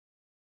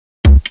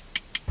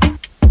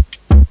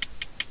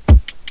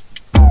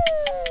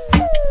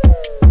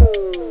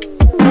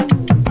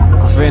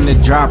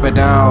finna drop it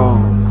off.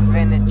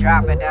 Finna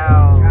drop it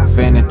off. I'm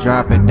finna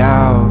drop it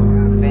off.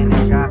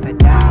 Finna drop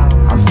it off.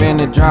 I'm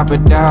finna drop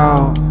it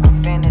off.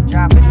 Finna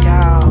drop it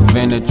off. I'm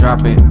finna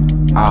drop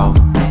it off.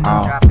 Finna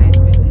drop it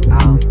off.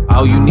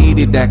 Oh, you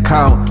needed that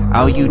call.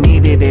 Oh, you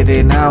needed it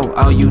and out.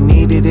 Oh, you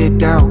needed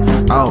it out.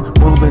 Oh,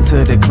 moving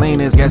to the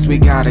cleaners. Guess we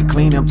gotta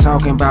clean. I'm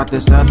talking about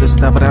this other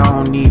stuff, but I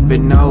don't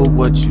even know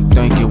what you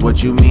thinking,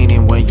 what you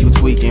meaning when you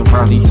tweaking.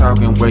 Probably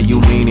talking where you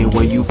leaning,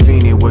 where you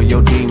fiending, where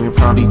your demon.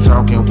 Probably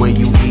talking where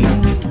you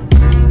eating.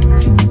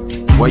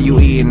 Where you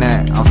eating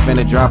at? I'm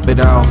finna drop it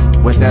off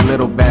with that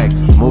little bag.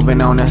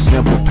 Moving on that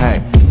simple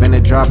pack.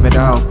 Finna drop it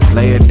off,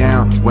 lay it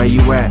down. Where you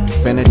at?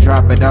 Finna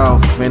drop it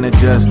off. Finna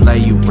just lay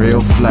you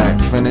real flat.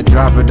 Finna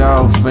drop it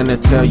off.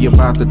 Finna tell you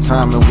about the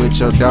timing with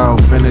your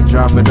dog. Finna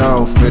drop it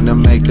off. Finna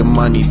make the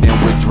money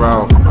then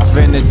withdraw.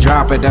 Finna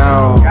drop it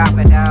off. Drop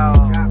it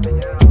off.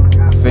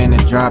 Finna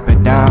drop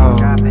it off.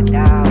 Drop it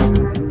off.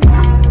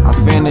 I'm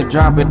finna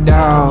drop it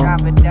off.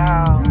 Drop it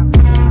off.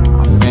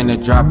 I'm finna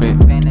drop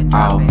it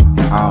off.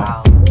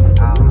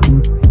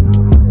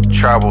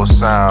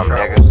 Troublesome,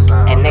 nigga.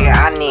 And nigga,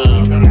 I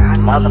need a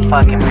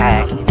motherfucking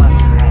pack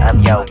of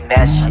your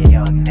best shit.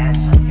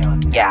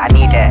 Yeah, I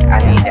need that. I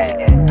need that.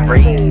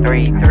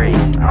 333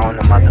 on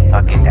the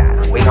motherfucking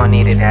dot. We gon'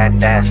 need it at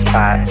that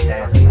spot.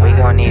 We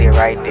gon' need it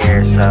right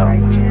there. So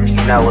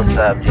you know what's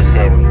up. Just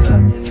hit me.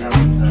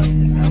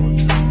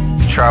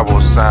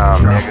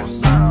 Troublesome, nigga.